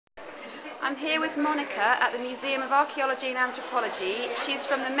I'm here with Monica at the Museum of Archaeology and Anthropology. She's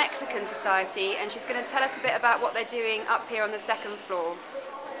from the Mexican Society and she's going to tell us a bit about what they're doing up here on the second floor.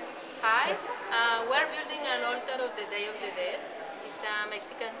 Hi, we're building an altar of the Day of the Dead. It's a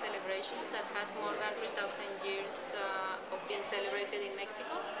Mexican celebration that has more than 3,000 years of being celebrated in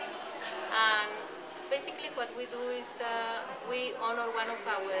Mexico. And basically what we do is we honor one of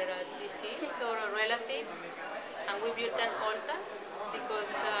our deceased or relatives, and we build an altar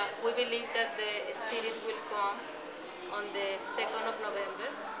because we believe that the spirit will come on the 2nd of November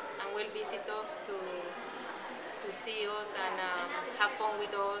and will visit us to see us and have fun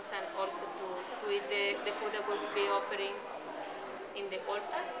with us, and also to eat the food that we will be offering in the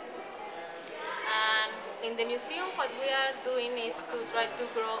altar. And in the museum what we are doing is to try to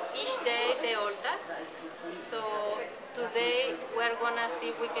grow each day the altar. So today we're gonna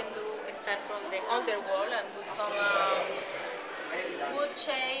see if we can start from the underwall and do some wood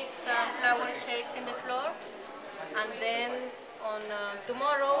shapes and flower shapes in the floor, and then on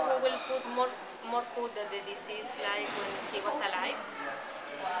tomorrow we will put more food that the deceased like when he was alive.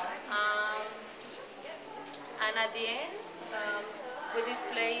 And at the end we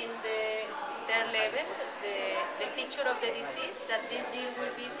display in their level the picture of the deceased, that this year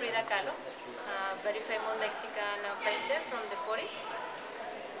will be Frida Kahlo, a very famous Mexican painter from the 40s.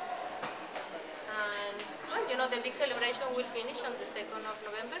 And well, you know, the big celebration will finish on the 2nd of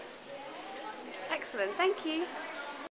November. Excellent, thank you.